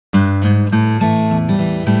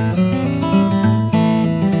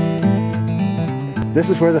This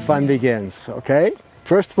is where the fun begins, okay?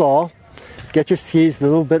 First of all, get your skis a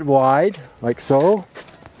little bit wide, like so.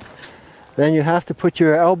 Then you have to put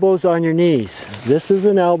your elbows on your knees. This is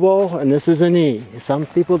an elbow and this is a knee. Some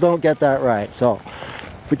people don't get that right. So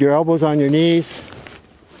put your elbows on your knees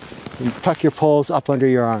and tuck your poles up under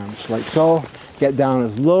your arms, like so. Get down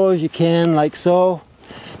as low as you can, like so.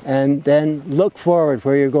 And then look forward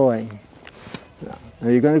where you're going. Now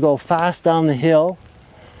you're going to go fast down the hill.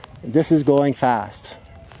 This is going fast.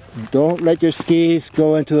 Don't let your skis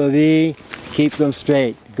go into a V. Keep them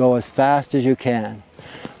straight. Go as fast as you can.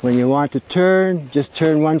 When you want to turn, just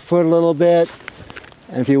turn one foot a little bit.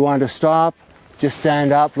 And if you want to stop, just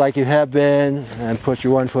stand up like you have been and put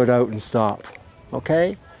your one foot out and stop.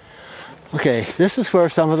 Okay? Okay, this is where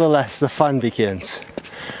some of the fun begins.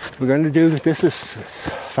 We're going to do this as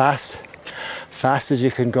fast as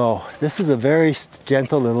you can go. This is a very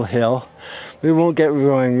gentle little hill. We won't get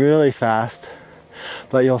going really fast,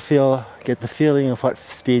 but you'll get the feeling of what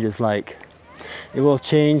speed is like. It will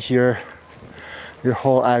change your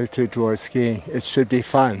whole attitude towards skiing. It should be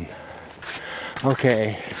fun.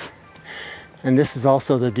 Okay, and this is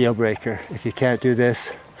also the deal breaker. If you can't do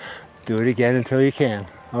this, do it again until you can.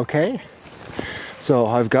 Okay? So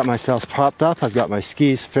I've got myself propped up. I've got my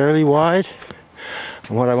skis fairly wide.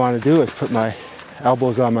 And what I want to do is put my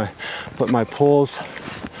elbows on put my poles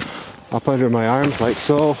up under my arms like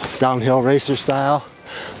so, downhill racer style.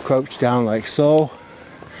 Crouch down like so.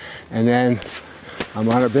 And then I'm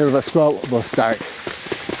on a bit of a slope. We'll start.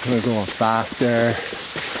 I'm going to go faster,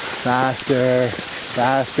 faster,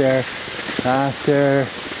 faster, faster.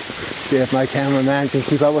 See if my cameraman can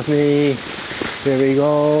keep up with me. Here we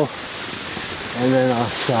go. And then I'll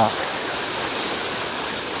stop.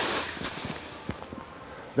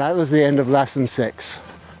 That was the end of lesson 6.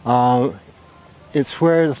 It's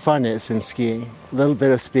where the fun is in skiing. A little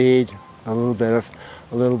bit of speed, a little bit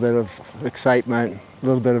of excitement, a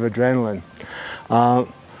little bit of adrenaline.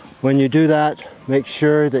 When you do that, make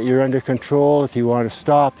sure that you're under control. If you want to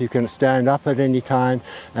stop, you can stand up at any time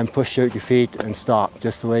and push out your feet and stop,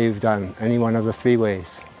 just the way you've done any one of the 3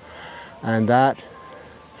 ways. And that,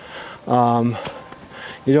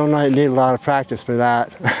 you don't need a lot of practice for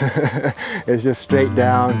that. It's just straight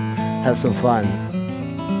down, have some fun.